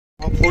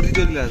40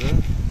 चोरी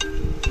ल्याएको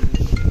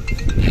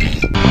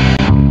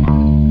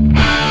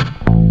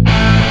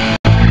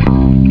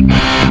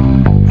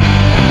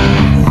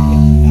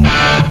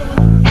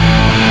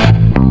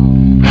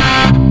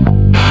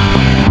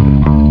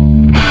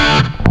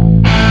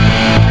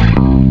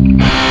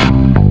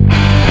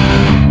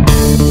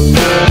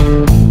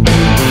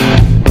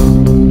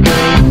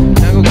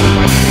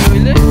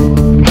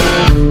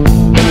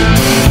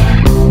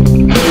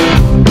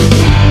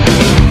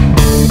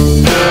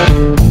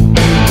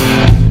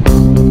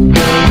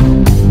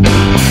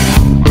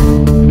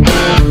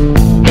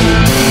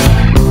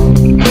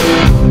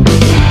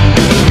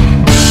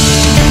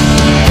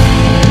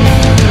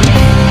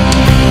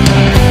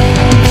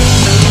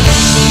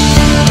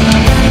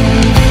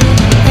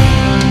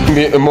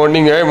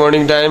मॉर्निंग है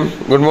morning time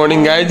good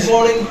morning guys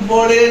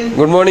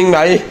good morning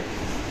भाई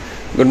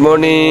गुड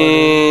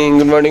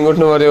मॉर्निंग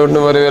उठ्नु पर्यो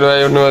मेरो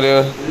भाइ उठ्नु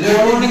पर्यो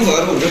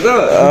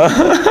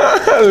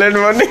लेट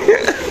मॉर्निंग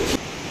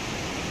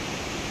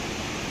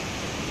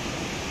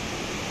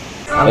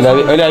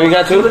अहिले हामी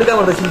कहाँ छौँ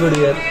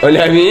अहिले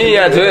हामी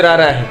यहाँ छौँ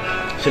रारा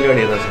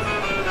सिलगढी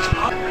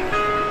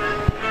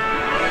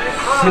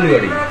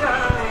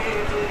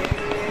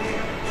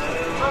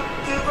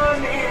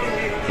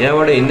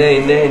यहाँबाट हिँड्दै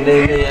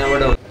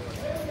यहाँबाट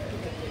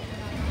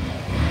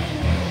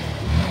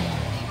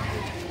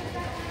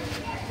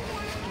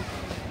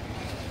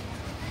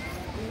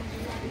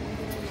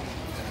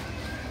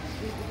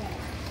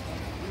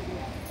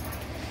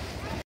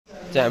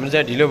हाम्रो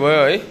चाहिँ ढिलो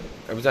भयो है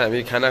अब चाहिँ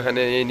हामी खाना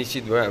खाने यही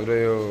निश्चित भयो हाम्रो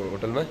यो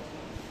होटलमा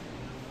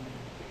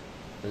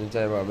अनि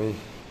चाहिँ अब हामी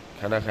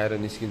खाना खाएर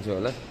निस्किन्छौँ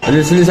होला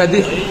अनि सुनि साथी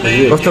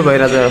कस्तो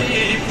भइरहेछ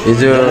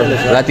हिजो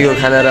रातिको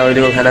खाना र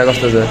अहिलेको खाना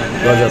कस्तो छ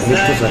गजब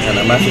मिठो छ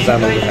खाना मासु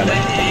चामलको खाना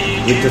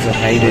मिठो छ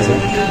खाइँदैछ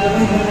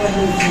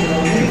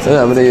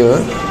हाम्रो यो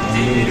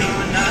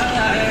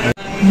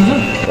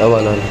अब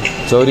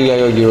चौरी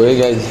गाईको घिउ है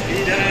गाइज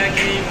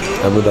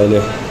हाम्रो दाइले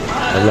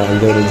हामीलाई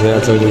हाल्दै हुनुहुन्छ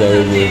चौरी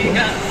गाईको घिउ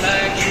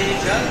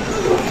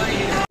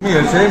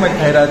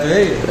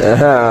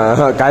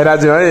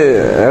खाइरहेको छु है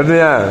हेर्नु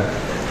यहाँ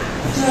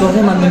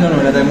विश्वासै मान्दैन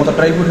भनेर म त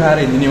ड्राई फ्रुट खाएर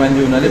हिँड्ने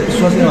मान्छे हुनाले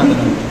विश्वासै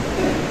मान्दैन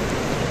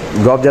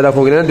गफ ज्यादा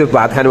खोकेन त्यो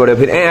भात खानु पऱ्यो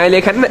फेरि अहिले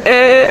खान्न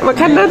म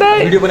खान्न त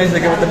भिडियो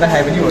बनाइसकेको त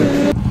नखाए पनि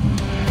भयो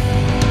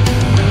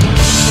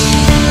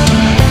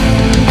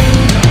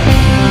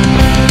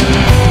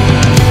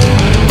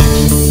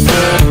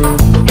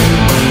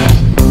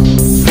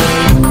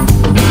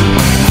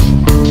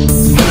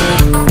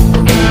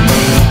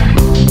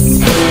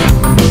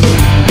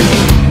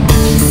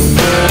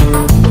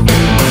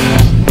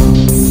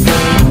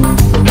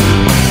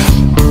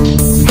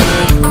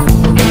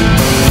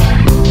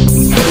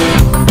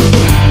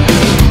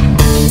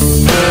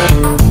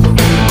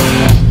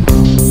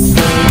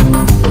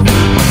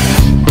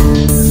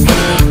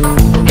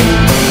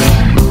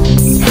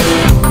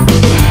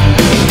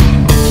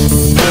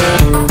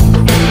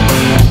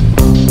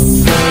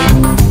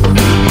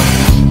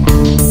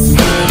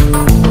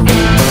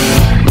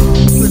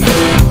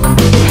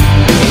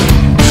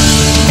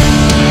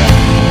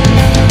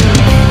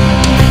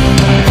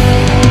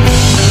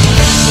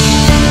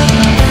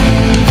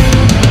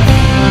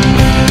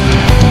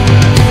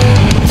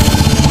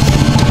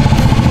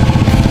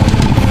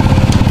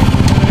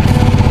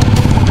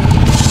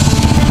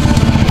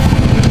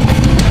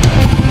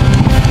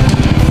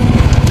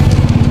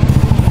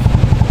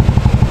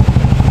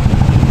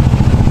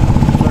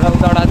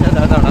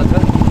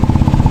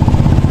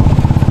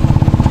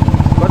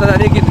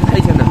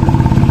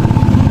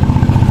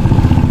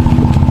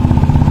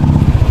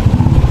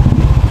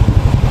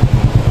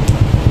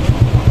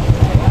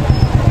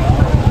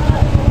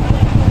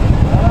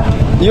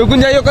यो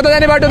कुन चाहिँ यो कता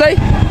जाने बाटो दाइ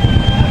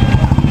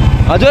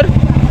हजुर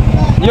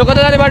यो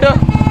कता जाने बाटो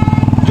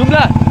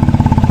जुम्ला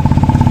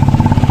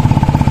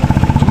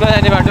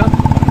जाने बाटो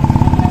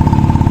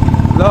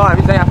ल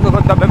हामी चाहिँ आफ्नो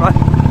गन्तव्यमा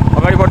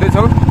अगाडि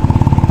बढ्दैछौँ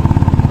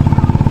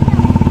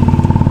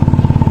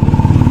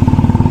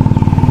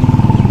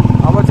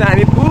अब चाहिँ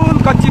हामी फुल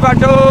कच्ची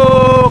बाटो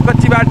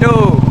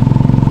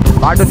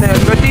चाहिँ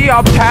अलिकति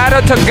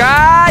अप्ठ्यारो छ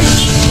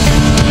गाइस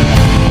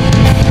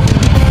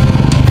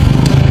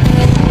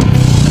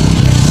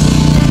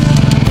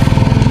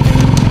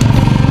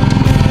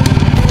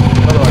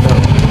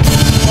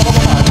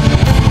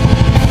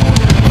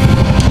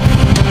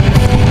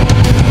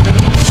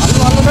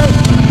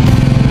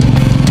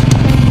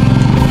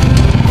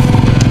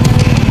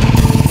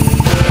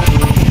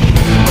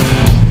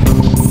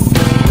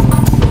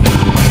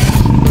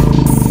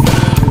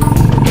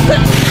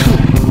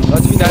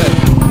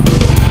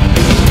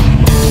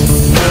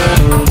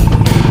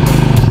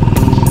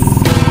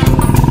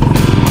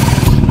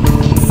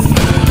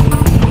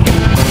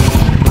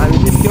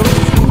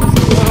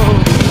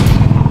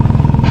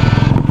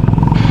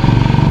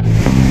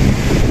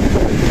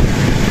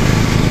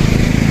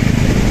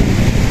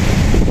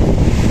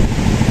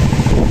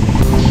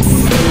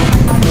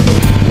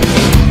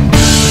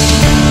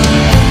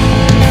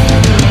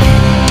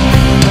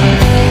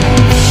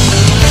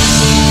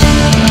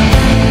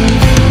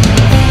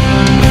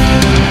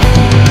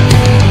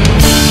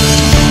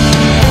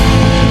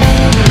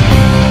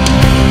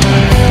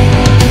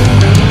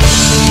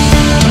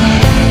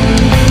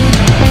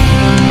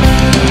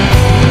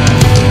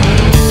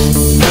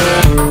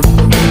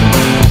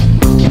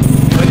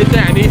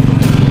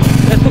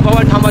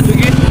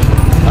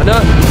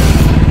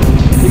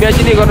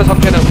इमेजिनै गर्न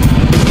सक्दैनौँ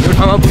यो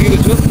ठाउँमा पुगेको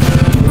छु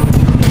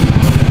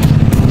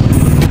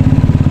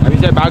हामी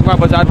चाहिँ बागवा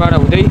बजारबाट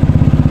हुँदै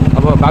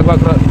अब बागवा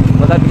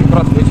बजारदेखि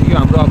क्रस भइसक्यो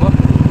हाम्रो अब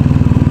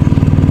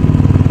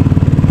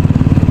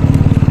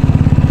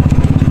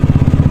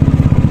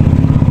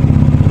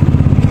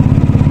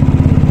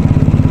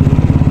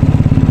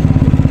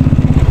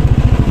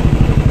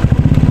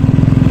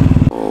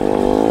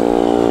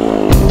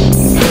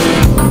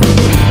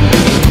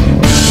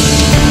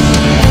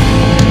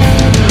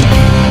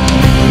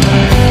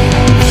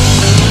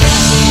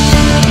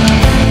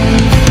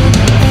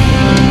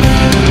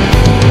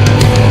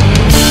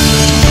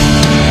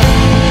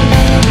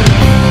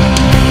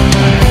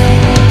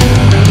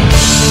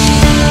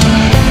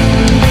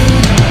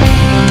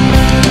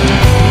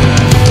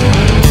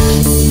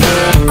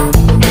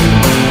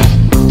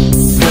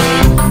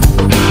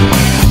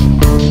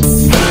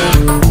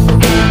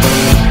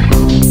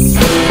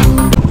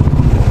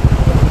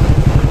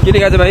के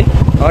लेखा छ भाइ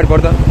अगाडि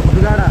पढ्दा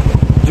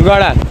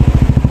जुगाडा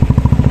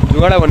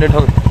जुगाडा भन्ने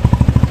ठाउँ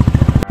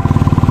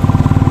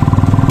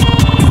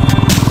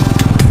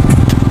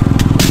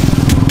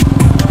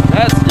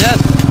यस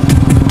यस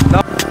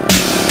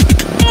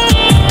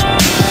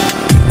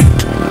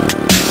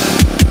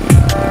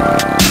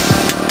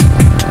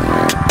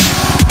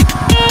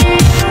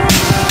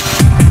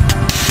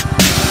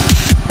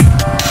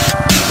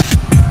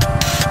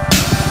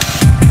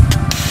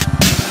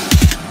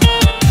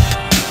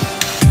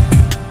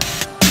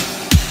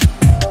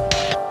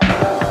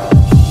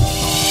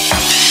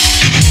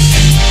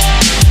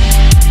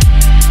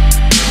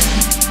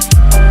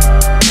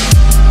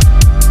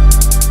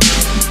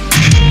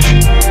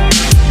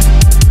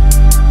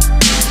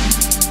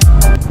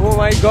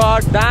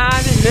God,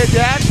 damn it,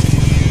 legend!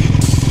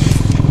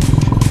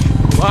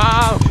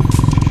 Wow!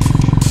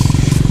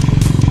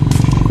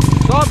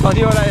 सब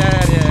धनी होला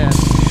यार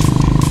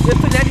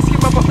यस्तो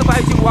ल्यान्डस्केपमा बस्न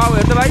पाएपछि वाउ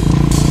हेर्नु भाइ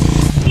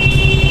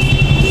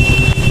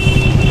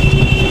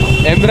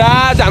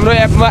एमराज हाम्रो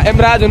एपमा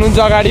एमराज हुनुहुन्छ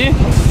अगाडि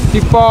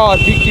टिप्पर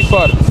बिग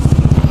टिप्पर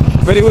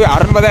फेरि उयो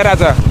हर्न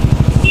बजाइरहेछ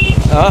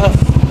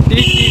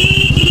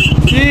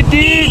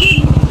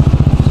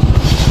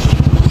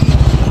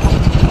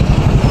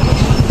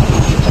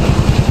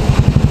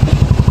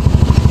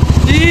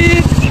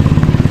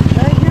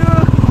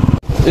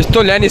यस्तो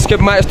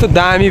ल्यान्डस्केपमा यस्तो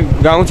दामी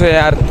गाउँ छ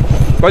यार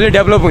कहिले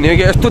डेभलप हुने हो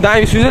कि यस्तो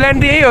दामी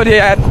स्विजरल्यान्ड यही हो रे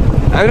यार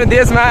हाम्रो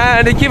देशमा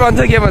के भन्छ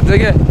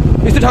क्या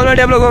यस्तो ठाउँमा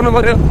डेभलप गर्नु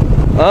पर्यो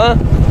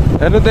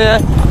हेर्नु त यहाँ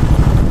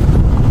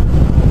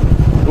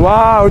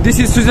wow this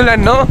is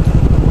Switzerland no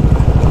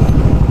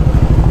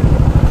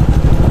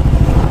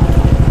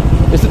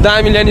यस्तो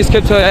दामी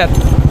ल्यान्डस्केप छ यार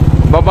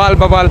बबाल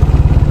बबाल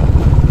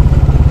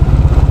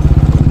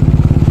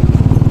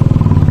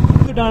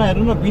डाँडा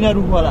हेर्नु न बिना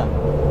रुखवाला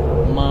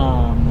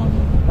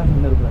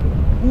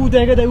ऊ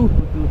देखेको त ऊ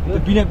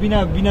बिना बिना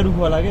बिना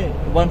रुखवाला के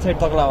वान साइड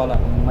तक्लावाला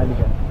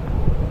मालिका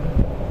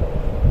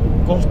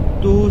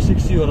कस्तो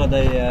सेक्सी होला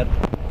दाइ यार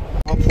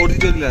फोटो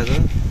चाहिँ ल्याएको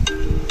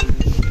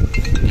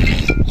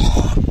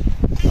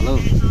हेलो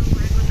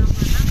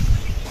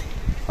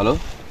हेलो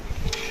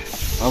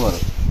भन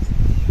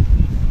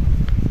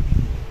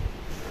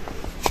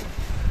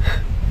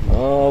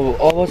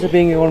अब चाहिँ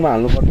ब्याङ्क एकाउन्टमा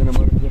हाल्नु पर्दैन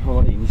मैले त्यो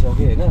ठाउँबाट हिँडिसकेँ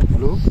होइन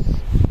हेलो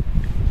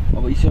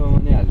अब इसेवामा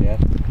नै हाल्ने यार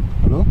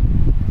हेलो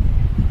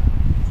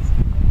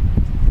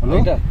हेलो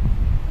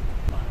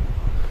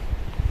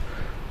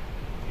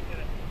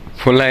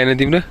फोन लागेन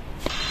तिम्रो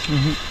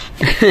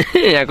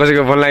यहाँ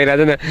कसैको फोन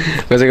लागिरहेछ न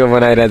कसैको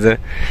बनाइरहेछ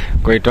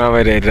कोही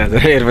टमाएर हेरिरहेछ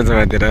हेर्नु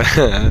मातिर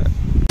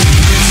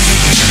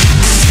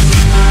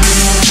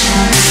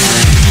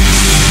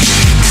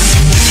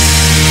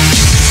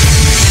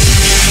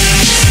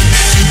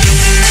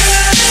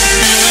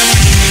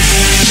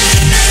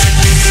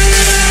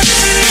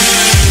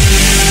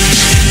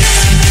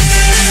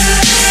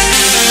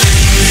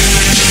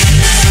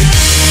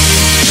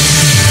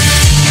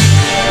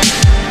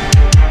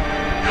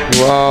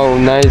Wow,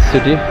 nice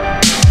city.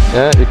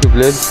 Yeah,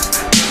 eco-village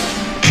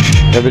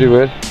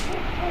everywhere.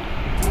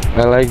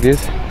 I like this.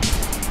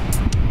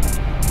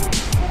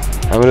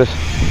 हाम्रो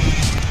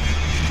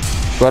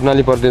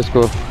कर्णाली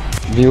प्रदेशको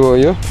भ्यू हो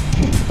यो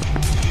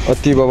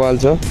अति बवाल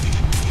छ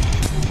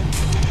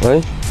है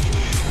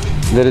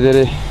धेरै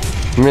धेरै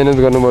मेहनत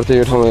गर्नुपर्छ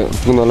यो ठाउँमा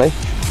पुग्नलाई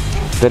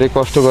धेरै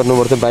कष्ट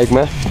गर्नुपर्छ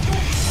बाइकमा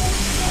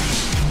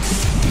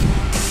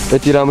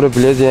यति राम्रो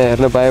भिलेज यहाँ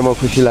हेर्न पाए म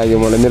खुसी लाग्यो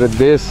मलाई मेरो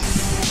देश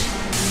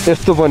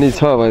यस्तो पनि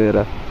छ भनेर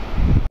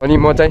अनि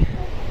म चाहिँ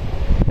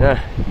यहाँ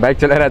बाइक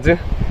चलाइरहेको छु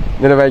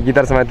मेरो बाइक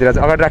गिटार समातिरहेको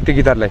छ अगाडि राख्थ्यो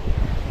गिटारलाई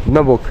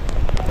नबोक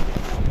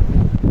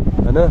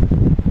हैन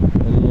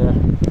अनि यहाँ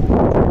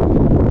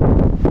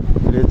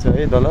भिलेज छ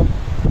है तल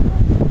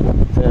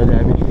चाहिँ अहिले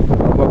हामी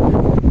लगभग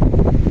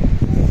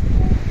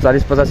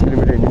 40-50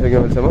 किलोमिटर हिँडिसक्यो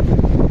अहिलेसम्म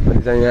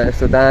अनि चाहिँ यहाँ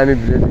यस्तो दामी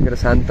भिलेज देखेर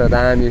शान्त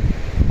दामी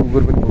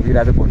कुकुर पनि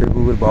भोगिरहेको छ भोटे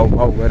कुकुर भाउ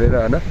भाउ गरेर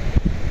हैन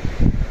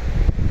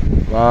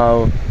wow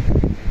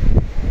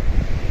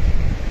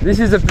This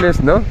is a place,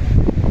 no?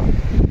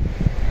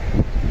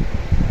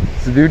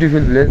 It's a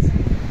beautiful place.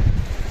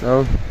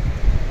 So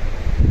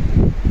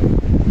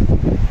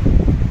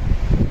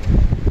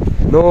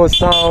No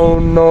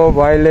sound, no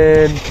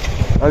violent,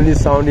 only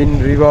sound in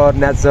river,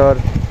 nature.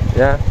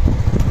 Yeah.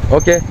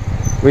 Okay,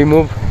 we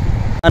move.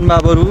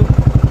 बाबुहरू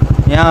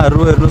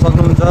यहाँहरू हेर्न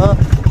सक्नुहुन्छ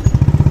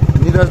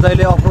निरज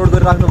दाइले अफरोड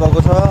गरिराख्नु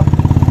भएको छ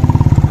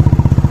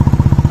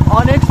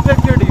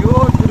अनएक्सपेक्टेड यो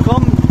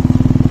दुर्गम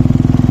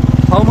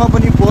ठाउँमा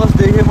पनि बस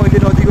देखेँ मैले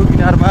नदीको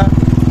किनारमा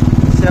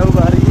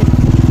स्याउबारी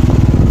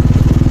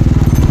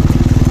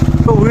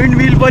विन्ड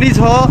मिल पनि छ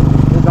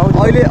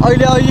अहिले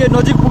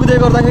नजिक पुग्दै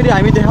गर्दाखेरि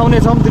हामी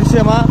देखाउनेछौँ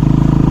दृश्यमा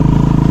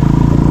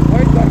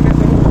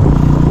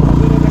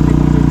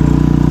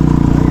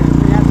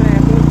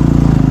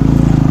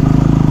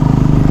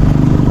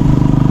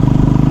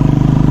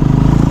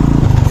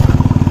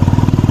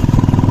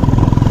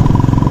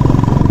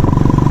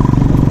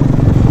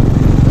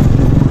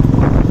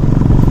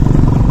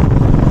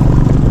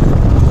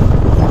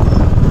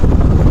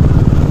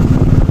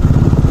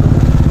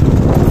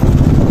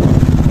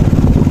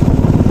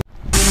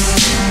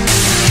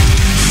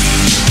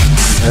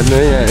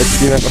यहाँ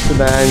एचपीमा कस्तो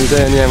दामी छ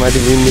अनि यहाँ माथि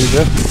विन्ड मिल छ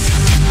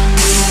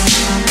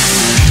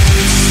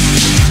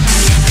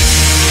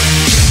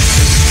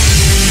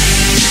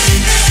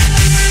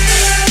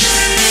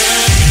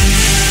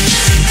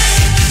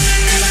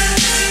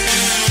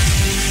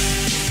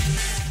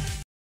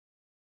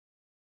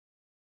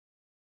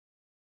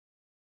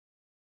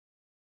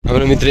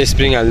हाम्रो मित्र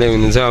स्प्रिङ हाल्दै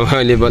हुनुहुन्छ अब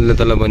अहिले बल्ल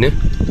तल बन्यो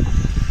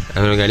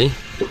हाम्रो गाडी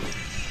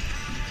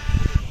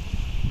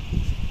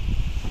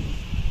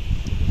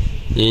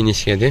यही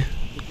निस्किएको थियो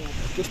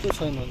त्यस्तो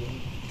छैन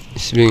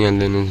स्प्रिङ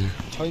हाल्दै हुनुहुन्छ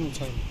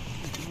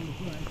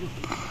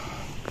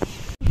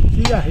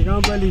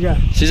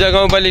सिजा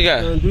गाउँपालिका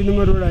 2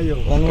 नम्बर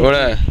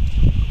वडा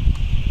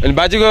अनि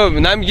बाजुको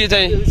नाम के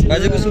चाहिँ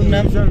बाजुको शुभ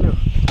नाम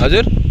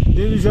हजुर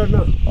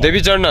देवी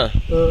चरण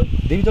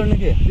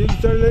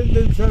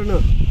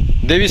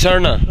देवी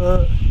शरण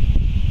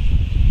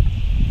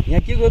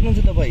यहाँ के गर्नुहुन्छ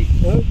तपाईँ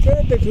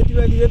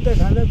खेतीबाली गर्दा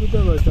खाना कुटा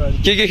गर्छ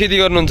के खेती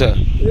गर्नुहुन्छ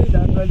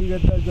धानबाली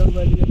गर्दा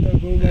जौबाली गर्दा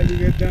गहुँबाली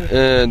गर्दा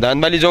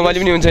धानबाली जौबाली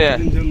पनि हुन्छ यहाँ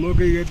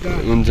मकै गर्दा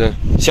हुन्छ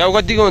स्याउ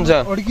कतिको हुन्छ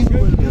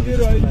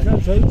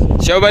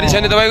स्याउबारी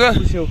छैन तपाईँको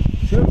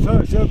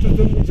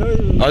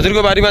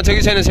हजुरको बारीमा छ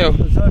कि छैन स्याउ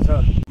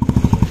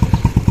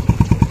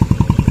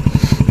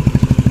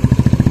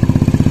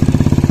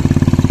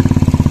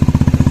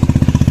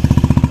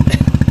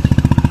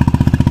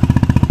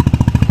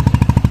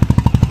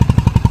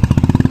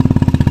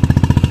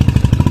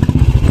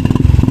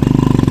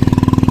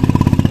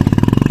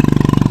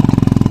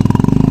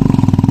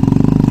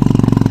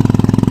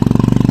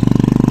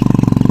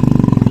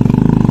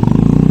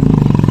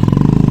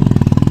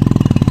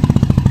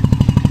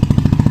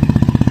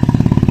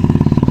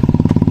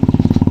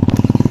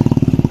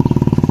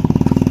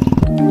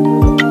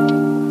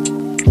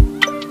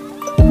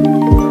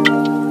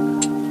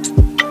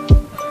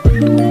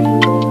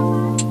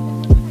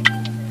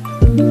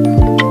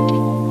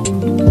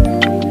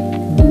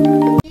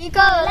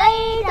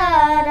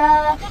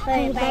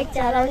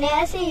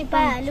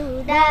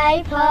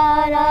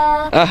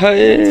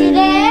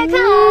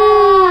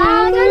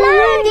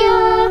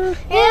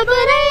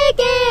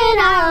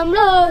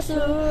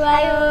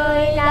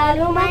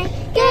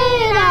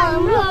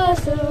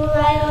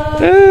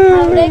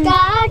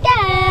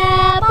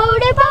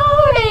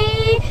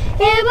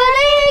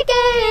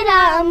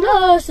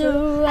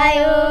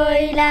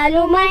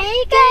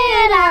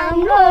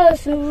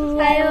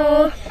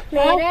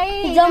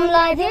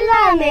जमला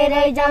जिल्ला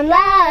मेरै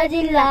जमला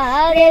जिल्ला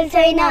रेल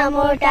छैन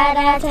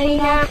मोटारा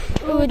छैन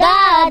उदा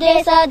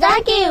देश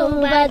जाकी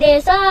उदा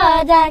देश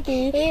जाकी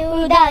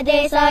उदा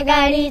देश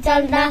गाडी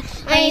चल्दा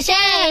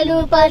ऐसेलु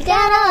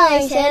पल्केर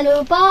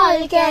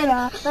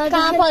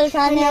काफल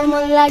खाने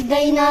मन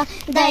लाग्दैन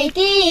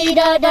दाइतिर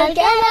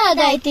ढल्केर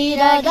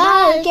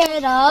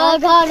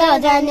घर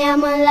जाने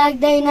मन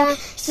लाग्दैन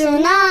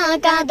सुना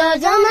का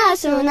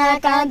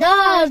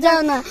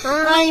दर्जना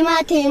आई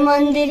माथि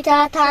मन्दिरका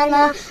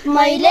थाना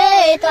मैले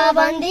त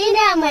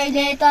भन्दिने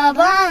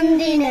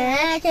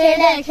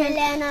खेले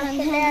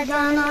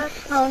जान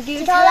औटी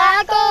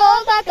ठोलाको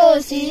बाटो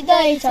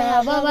सिधै छ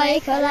बबाई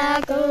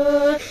खोलाको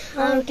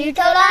औटी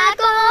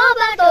ठोलाको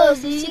बाटो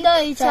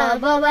सिधै छ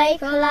बबाई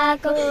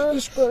खोलाको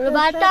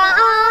स्कुलबाट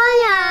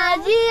आया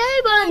जियै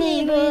बनी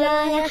गया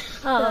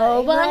औ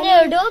भन्यो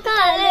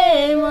ढोकाले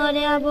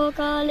मर्या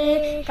बोकाले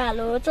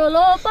कालो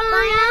चोलो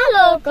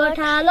पयालो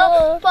कठालो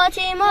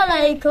पछि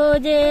मलाई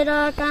खोजेर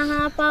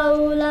कहाँ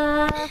पाउला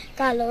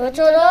कालो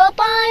चोलो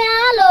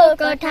पयालो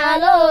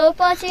कठालो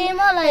पछि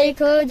मलाई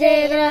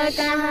खोजेर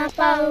कहाँ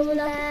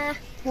पाउला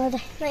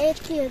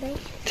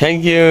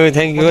थ्याङ्क यू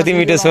कति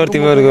मिठो स्वर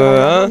तिमीहरूको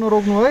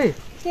रोक्नु है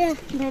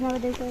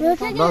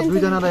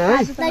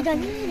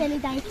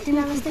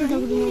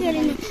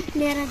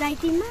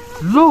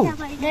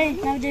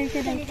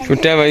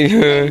छुट्टा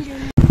भइगयो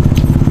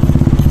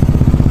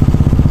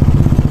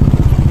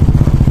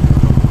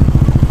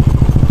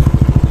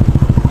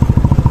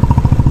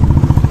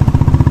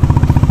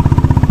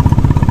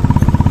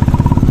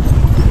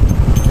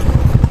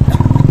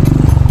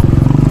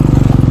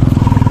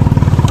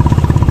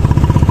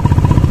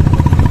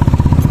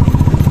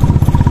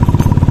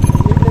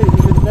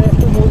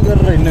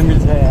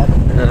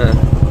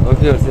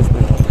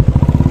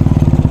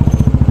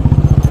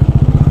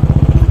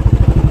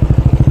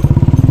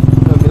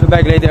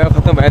बाइक ल्याइदियो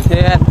खत्तम भएर थियो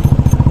यार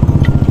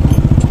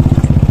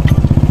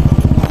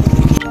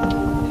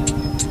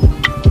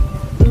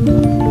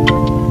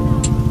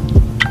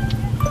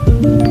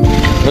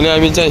अनि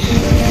हामी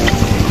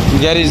चाहिँ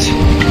ग्यारेज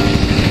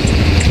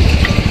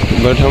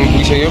भन्ने ठाउँमा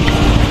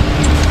पुगिसक्यौँ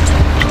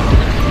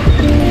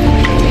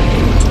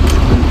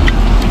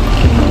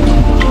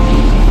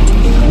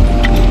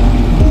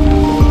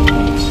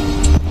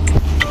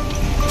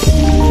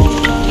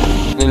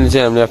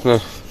चाहिँ हामीले आफ्नो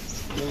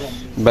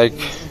बाइक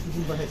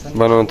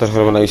बनाउनु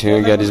तर्फमा लागिसक्यो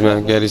ग्यारेजमा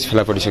ग्यारेज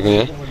फेला परिसक्यो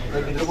यहाँ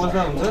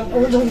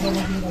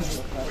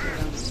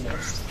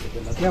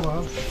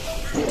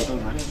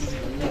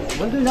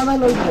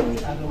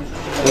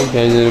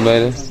ग्यारेजहरू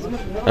बाहिर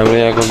हाम्रो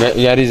यहाँको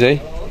ग्यारेज है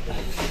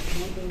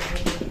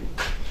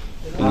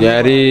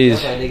ग्यारेज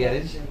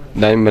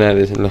दामी बनाएर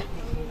रहेछ ल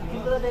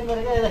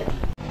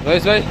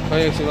रमेश भाइ खै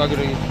एकछिन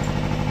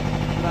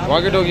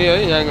वाकेटोकी है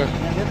यहाँको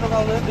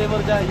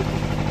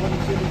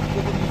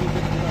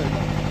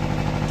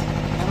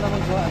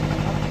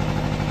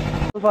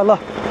ल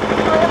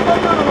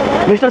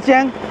मिस्टर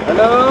च्याङ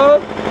हेलो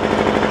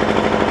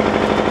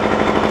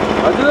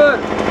हजुर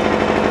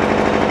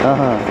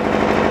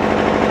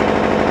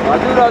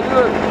हजुर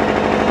हजुर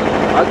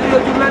हजुर यो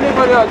जिल्ला नै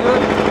पर्यो हजुर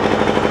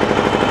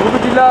मुगु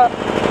जिल्ला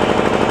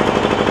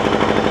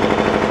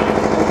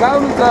कहाँ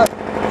हुनुहुन्छ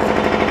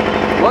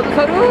म त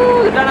सर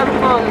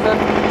डाँडामा आउँछु सर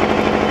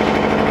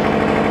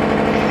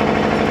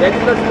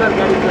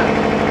गाडीमा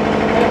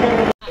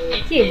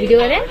के भिडियो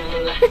गरे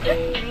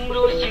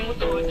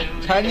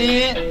छानी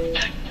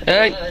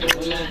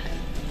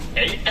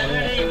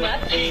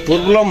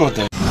प्रब्लम हो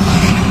त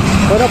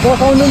तर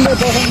बसाउनु नि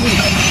बसाउनु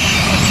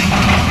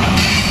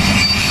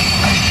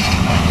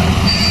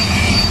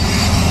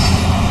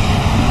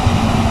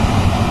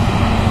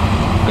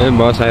ए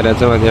बस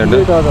आइरहेछ माथि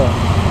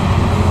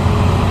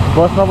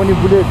बसमा पनि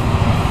बुलेट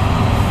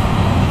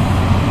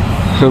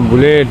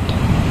बुलेट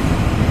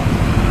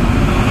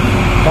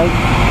तल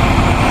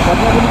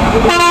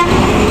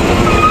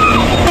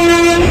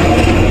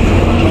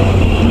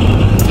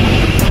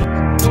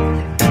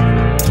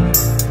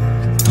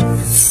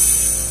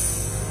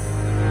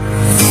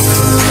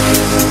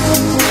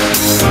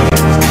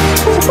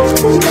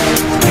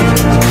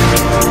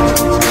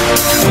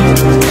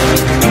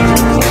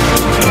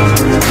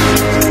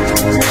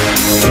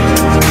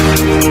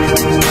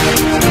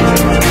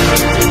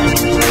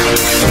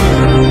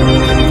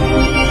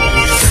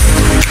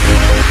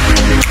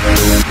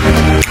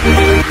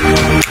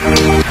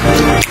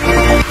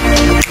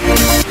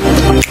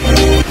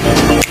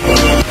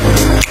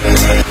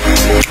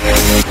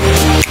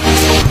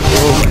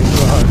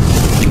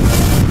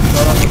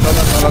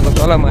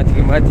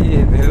माथि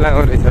धेरै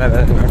लामो रहेछ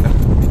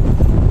बाटो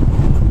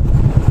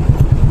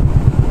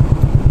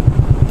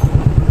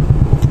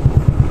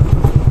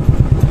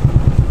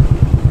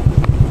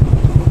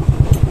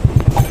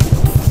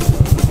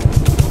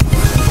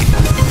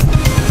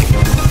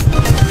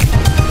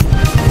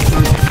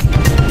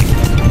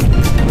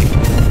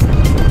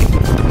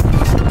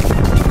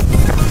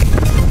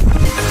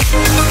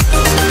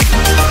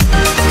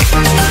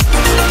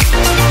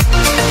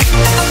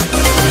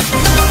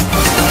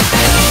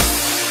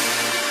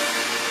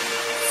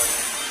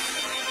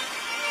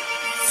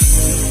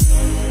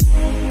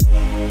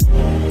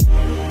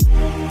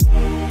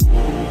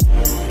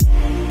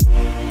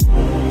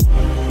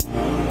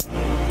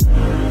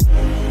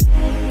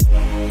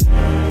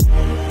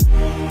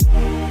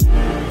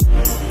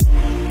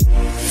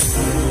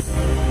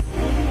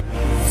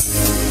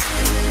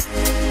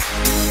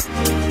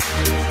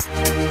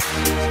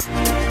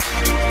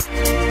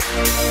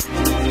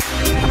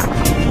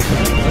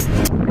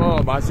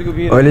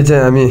अहिले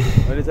चाहिँ हामी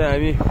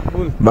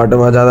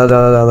बाटोमा जाँदा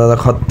जाँदा जाँदा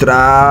खतरा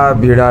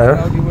भिड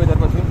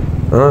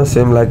आयो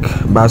सेम लाइक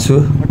बासु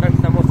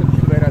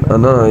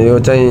होइन यो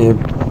चाहिँ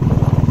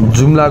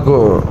जुम्लाको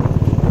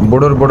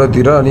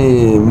बोर्डरतिर अनि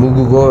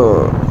मुगुको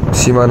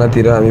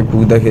सिमानातिर हामी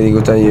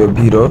पुग्दाखेरिको चाहिँ यो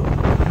भिड हो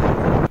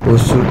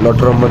उसु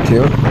लटरममा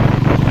थियो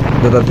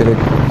जतातिर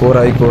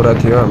कोरा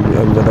थियो हामी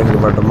जाँदाखेरि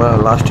बाटोमा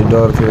लास्ट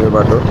डर थियो यो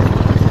बाटो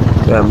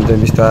हामी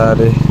चाहिँ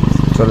बिस्तारै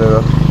चलेर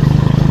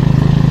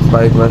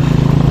बाइकमा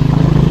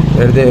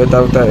हेर्दै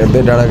यताउता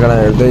हेर्दै डाँडा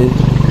हेर्दै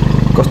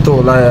कस्तो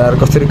होला यार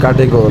कसरी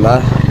काटेको होला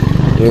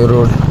यो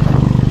रोड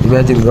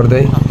इमेजिन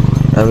गर्दै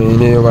हामी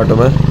हिँड्यो यो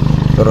बाटोमा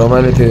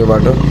रमाइलो थियो यो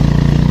बाटो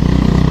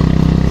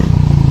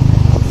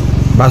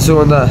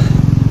बासुभन्दा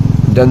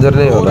डेन्जर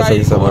नै होला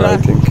सकेसम्म आई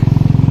थिङ्क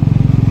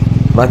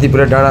माथि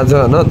पुरा डाँडा छ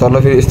होइन तल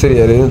फेरि यस्तरी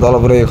हेऱ्यो भने तल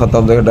पुरै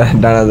खत्तम छ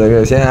डाँडा छ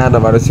क्या सानो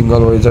बाटो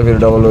सिङ्गल वे छ फेरि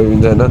डबल वे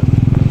पनि छ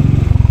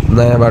होइन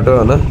नयाँ बाटो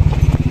होइन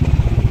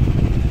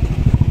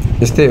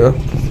यस्तै हो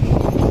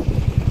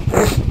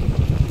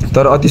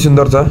तर अति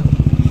सुन्दर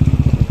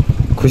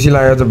छ खुसी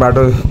लाग्यो छ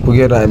बाटो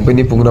पुगेर हामी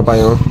पनि पुग्न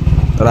पायौँ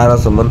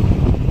रारासम्म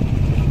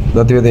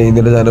जति बेला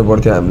हिँडेर जानु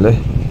पर्थ्यो हामीले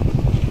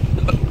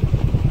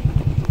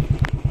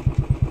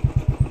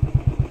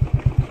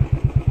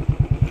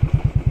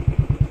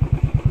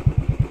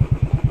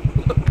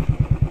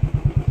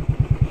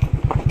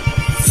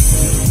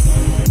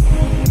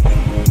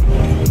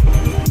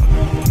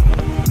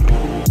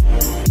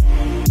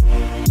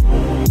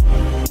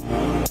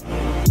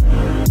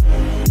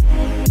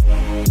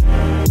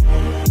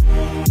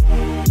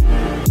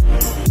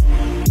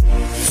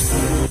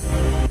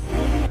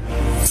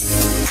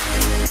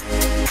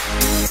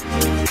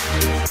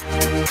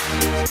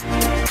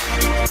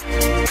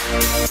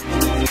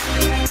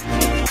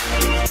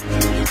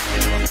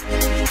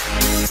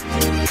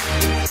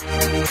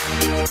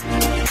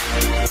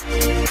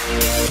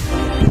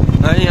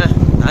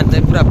धान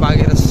चाहिँ पुरा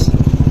पाकेर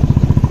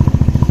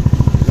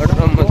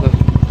लटरम्म छ।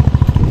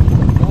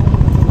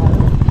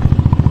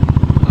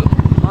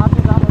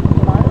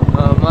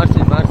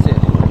 मार्चे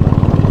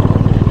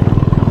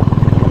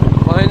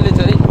पहेँलले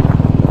चाहिँ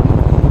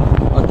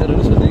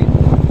अत्तरहरू सोध्यो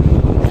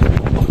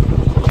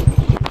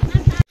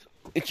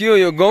कि के हो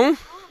यो गहुँ?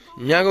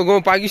 यहाँको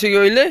गहुँ पाकिसक्यो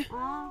अहिले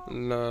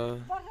ल।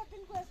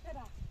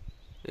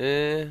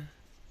 ए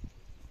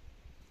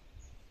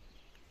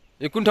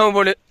यो कुन ठाउँमा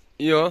बढ्यो?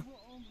 यो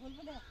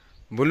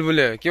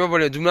भुलभुले केमा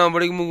बढ्यो? जुम्लामा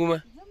बढ्यो कि मुगुमा?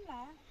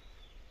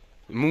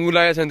 मुगु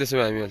लागेको छ नि त्यसो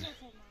भए हामी आज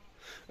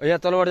यहाँ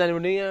तलबाट जाने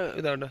पर्ने यहाँ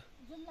यताबाट?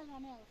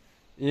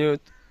 यो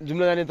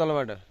जुम्ला जाने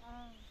तलबाट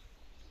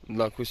ल।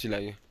 खुसी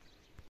लाग्यो।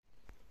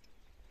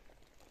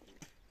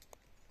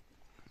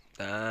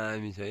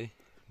 दामी छ है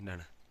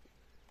डाँडा।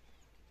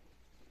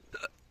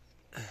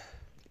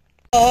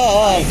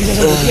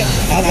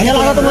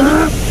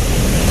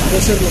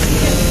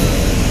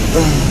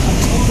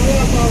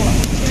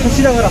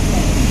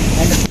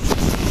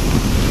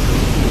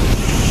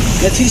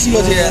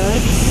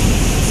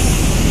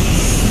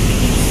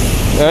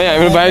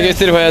 हाम्रो बाइक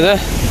यस्तरी भएछ।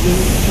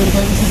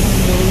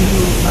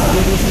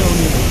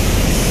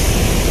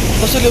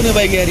 कसो ल्याउने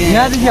बाइक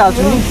यहाँदेखि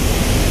हाल्छु नि।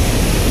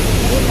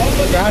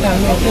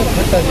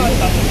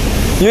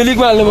 यो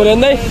लिकमा हाल्नु पर्यो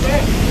नि दाइ।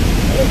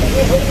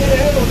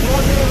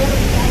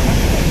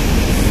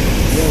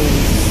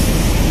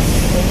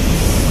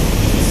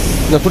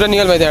 खुट्टा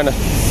निकाल भाइ त्यहाँबाट।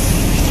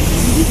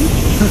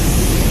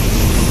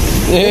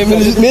 ए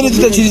मेरो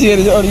जुत्ता छिरिसकेर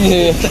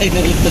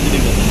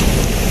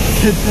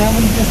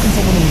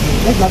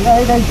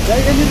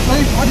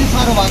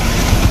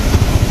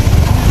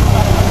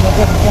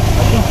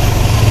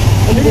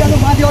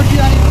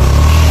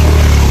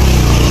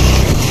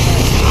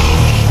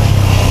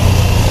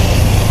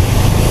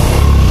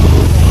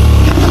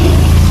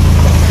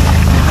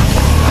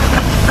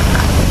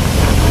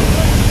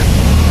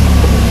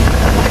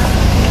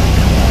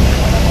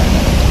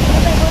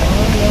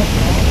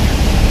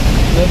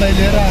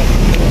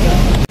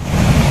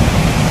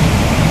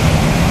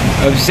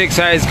Abhishek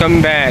is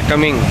coming.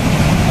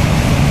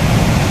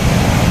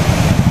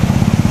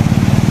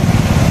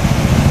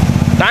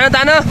 Tana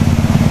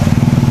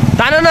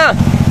na.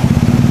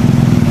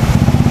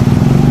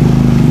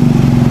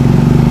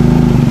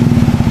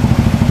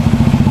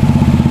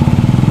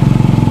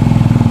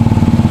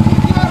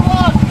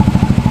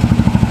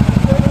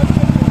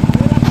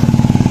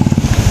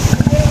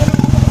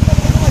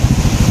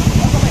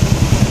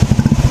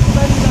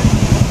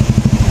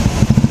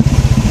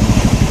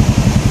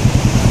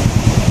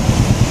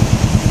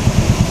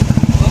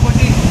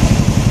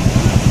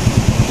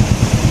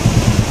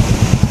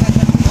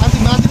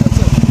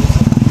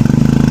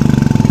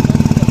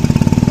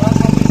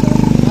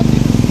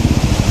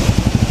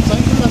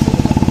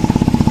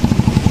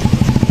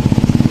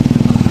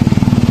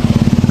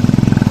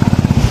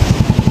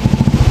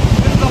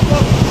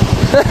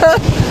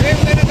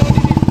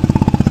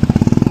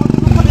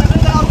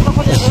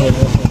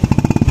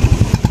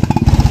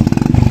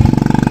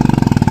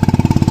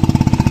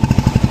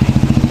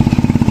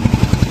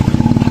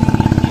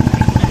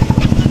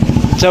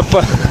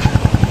 चप्पा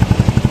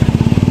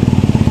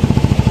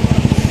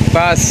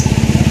पास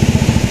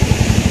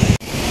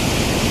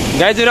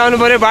गाइजहरु आउनु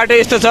पर्यो। बाटो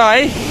यस्तो छ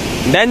है,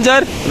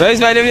 डेन्जर। रइस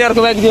भाइले पनि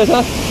अर्को बाइक दिएछ।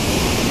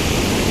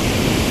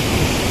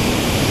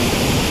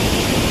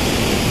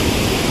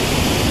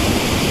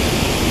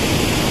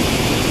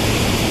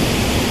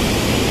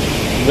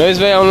 रइस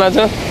भाइ आउनु लाग्छ।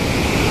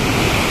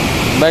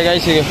 बाइक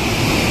आइसक्यो।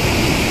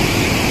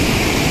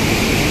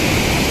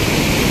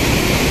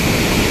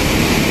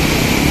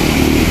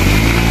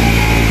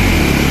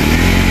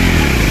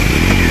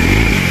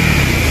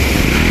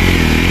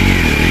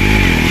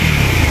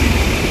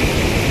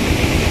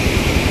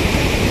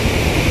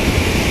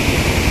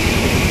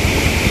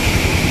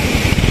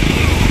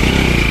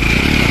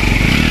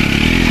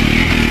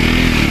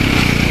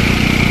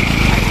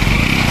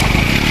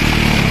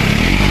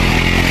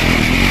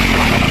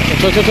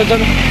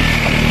 चल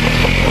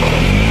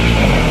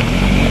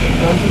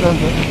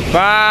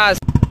पास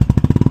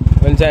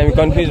भने चाहिँ हामी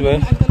कन्फ्युज भयो।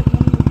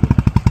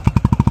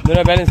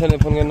 मेरा ब्यालेन्सरले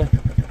फोन गर्न।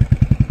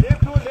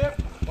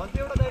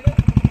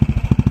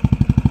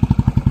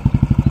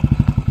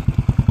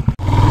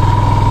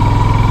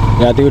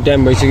 रातिको टाइम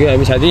भइसक्यो।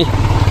 हामी साथी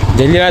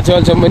झेलिरहेको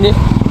चल्छौँ पनि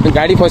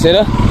गाडी फसेर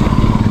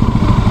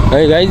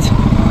है गाइज।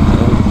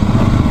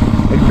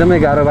 एकदमै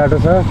गाह्रो बाटो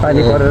छ,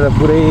 पानी परेर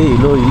पुरै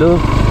हिलो हिलो।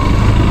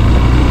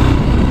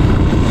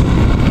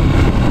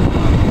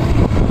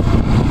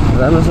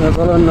 राम्रोसँग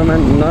चलाउन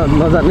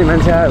नजान्ने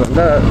मान्छे आयो भने त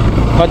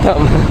खतम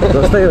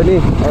जस्तै हो नि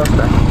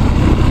अवस्था।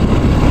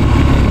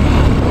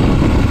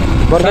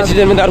 बर्खा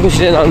सिजनमा त अर्को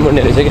सिजन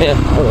आउनुपर्ने रहेछ क्या।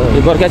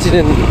 यो बर्खा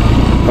सिजन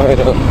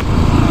भएर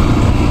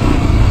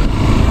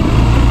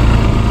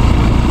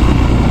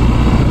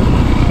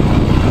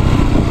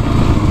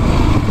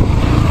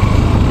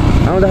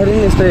आउँदाखेरि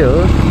पनि यस्तै हो,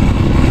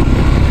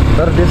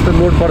 तर त्यस्तो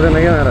लोड पर्दैन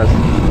क्या महाराज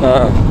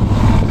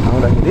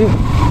आउँदाखेरि।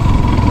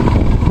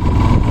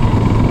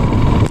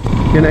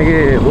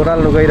 किनकि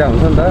ओह्रालो गइरहेको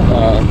हुन्छ नि त।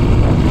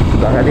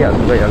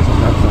 लगाइदिइहाल्नु भइहाल्छ।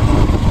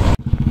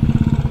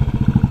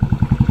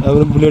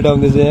 हाम्रो बुलेट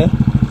आउँदैछ यहाँ।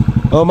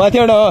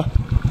 माथिबाट हो,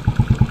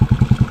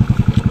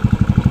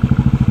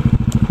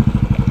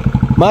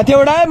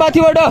 माथिबाट आयो,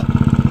 माथिबाट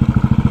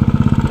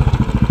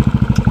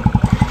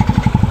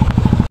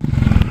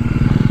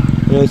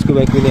यसको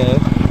बाइक पनि आयो।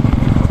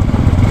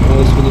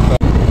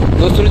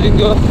 दोस्रो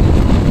दिनको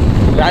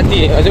राति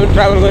अझै पनि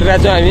ट्राभल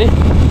गरिरहेको छौँ हामी।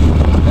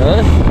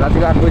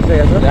 रातिको 8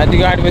 बजिसकेको छ।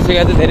 रातिको 8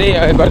 बजिसकेको छ। धेरै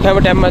बर्खाको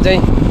टाइममा चाहिँ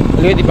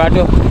अलिकति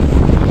बाटो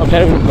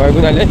अप्ठ्यारो भएको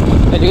हुनाले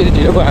अलिकति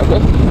ढिलो भयो हाम्रो,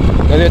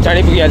 नभए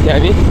चाँडै पुगिहाल्थ्यो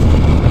हामी।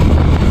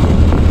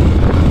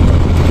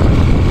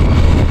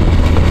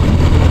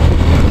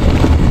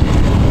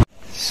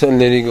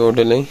 सलेरीको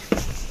होटल है।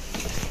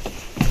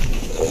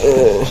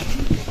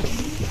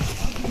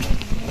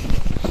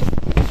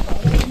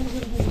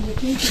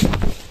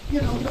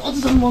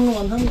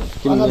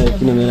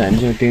 किनभने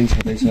हामीसँग टेन्ट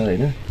छँदैछ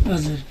होइन,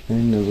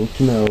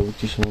 किन अब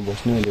चिसोमा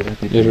बस्नु अहिले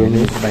राति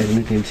बाहिर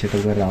पनि टेन्ट सेटल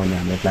गरेर आउने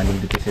हाम्रो प्लानिङ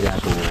त्यसरी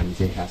आएको हो। हामी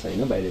चाहिँ खास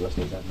होइन बाहिर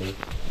बस्ने हिसाबले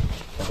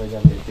तपाईँ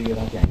जाँदा यतिकै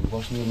राति हामी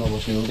बस्नु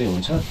नबस्नु एउटै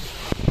हुन्छ।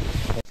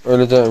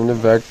 अहिले चाहिँ हामीले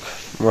ब्याग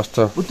मस्त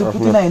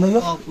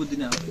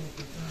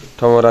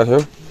ठाउँमा राख्यौँ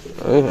है।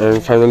 हामी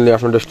फाइनल्ली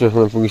आफ्नो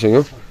डेस्टिनेसनमा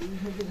पुगिसक्यौँ।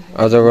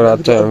 आजको रात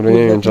चाहिँ हाम्रो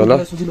यहीँ हुन्छ होला,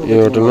 यो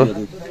होटलमा।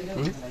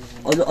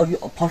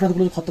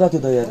 खतरा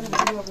थियो त यार।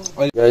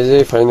 गाइस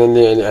चाहिँ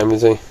फाइनल्ली अहिले हामी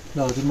चाहिँ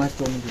रुममा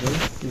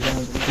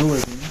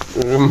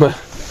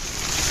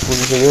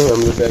पुगिसक्यौँ।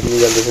 हाम्रो ब्याग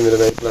निकाल्दैछ, मेरो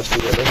ब्याग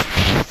प्लास्टिकबाट।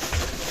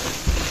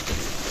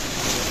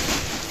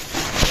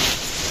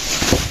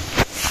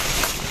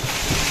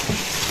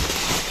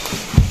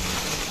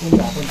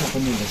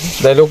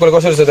 दाइ लोकल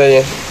कसरी छ दाइ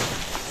यहाँ?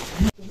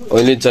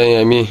 अहिले चाहिँ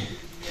हामी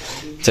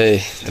चाहिँ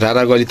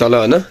रारा गली तल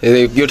होइन,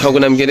 यो ठाउँको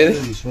नाम के अरे?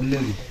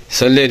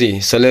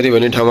 सलेरी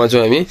भन्ने ठाउँमा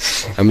छौँ हामी।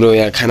 हाम्रो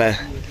यहाँ खाना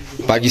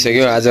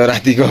पाकिसक्यो। आज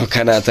रातिको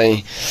खाना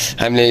चाहिँ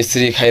हामीले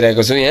यसरी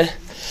खाइरहेको छौँ यहाँ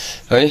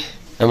है।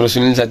 हाम्रो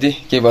सुनिल साथी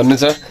के भन्नु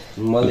छ?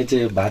 मलाई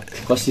चाहिँ भात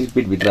कसरी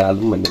पेटभित्र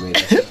हालौँ भन्ने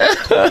भइरहेको छ।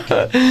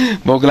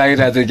 भोक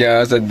लागिरहेको छ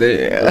क्या सधैँ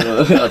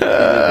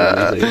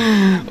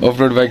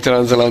अफरोड बाइक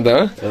चलाउँदा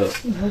हो।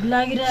 भोक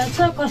लागिरहेछ,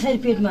 कसरी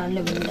पेटमा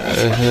हाल्ने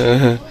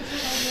भन्ने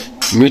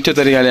मिठो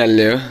तरिकाले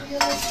हाल्ने हो।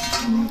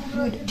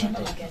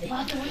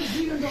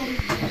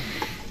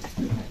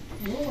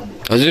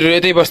 हजुर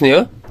यतै बस्ने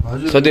हो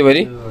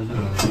सधैँभरि?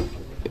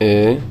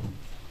 ए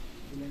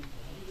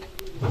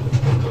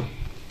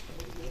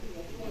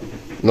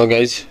ल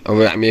गाइज,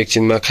 अब हामी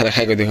एकछिनमा खाना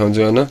खाएको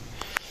देखाउँछु होइन।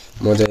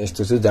 म चाहिँ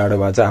यस्तो छु, जाडो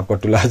भएको छ,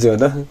 हापट्टु लाग्छ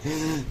होइन।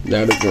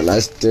 जाडोको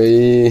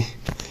लास्टै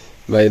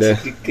बाहिर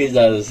के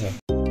जाडो छ।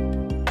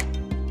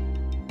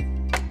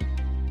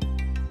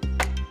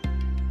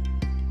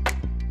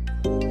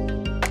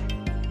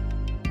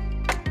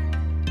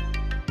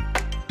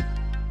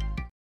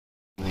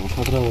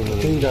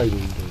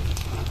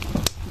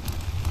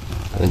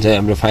 चाहिँ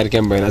हाम्रो फायर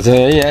क्याम्प भइरहेछ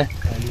है यहाँ।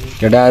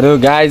 केटाहरू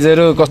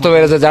गाइजहरू कस्तो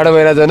भइरहेछ? जाडो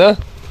भइरहेछ होइन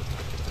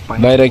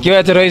बाहिर? के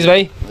भएछ रइस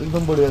भाइ?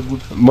 एकदम बढिया,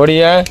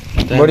 बढिया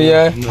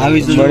बढिया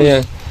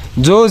बढिया।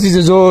 जोस इज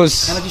जोस।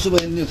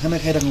 खाना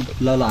खाइराख्नु।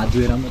 ल हात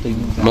धोएर म त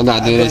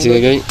हात धोएर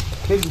सिकेकै।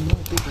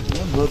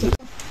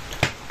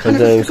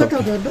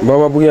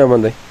 बाबा पुग्यो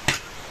भन्दै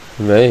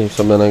भाइ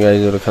सबजना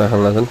गाइजहरू खाना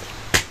खान लाग्छन्।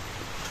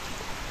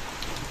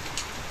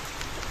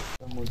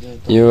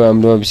 यो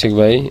हाम्रो अभिषेक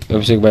भाइ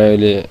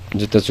अहिले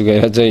जुत्ता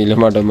चुकाएर चाहिँ हिलो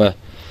माटोमा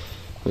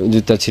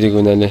जुत्ता छिरेको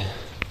हुनाले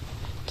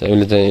चाहिँ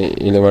उसले चाहिँ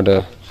हिलो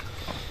माटो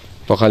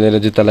पखालेर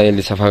जुत्तालाई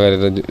यसले सफा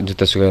गरेर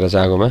जुत्ता सुकाएर छ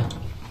आगोमा।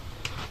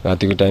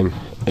 रातिको टाइम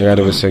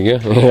 11 बजिसक्यो।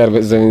 11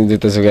 बजीसम्म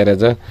जुत्ता सुकाएर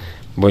छ।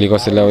 भोलि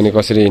कसरी लगाउने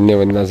कसरी हिँड्ने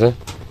भन्दा छ।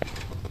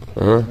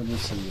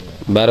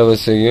 12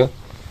 बजिसक्यो।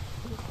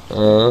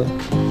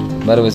 12 बजी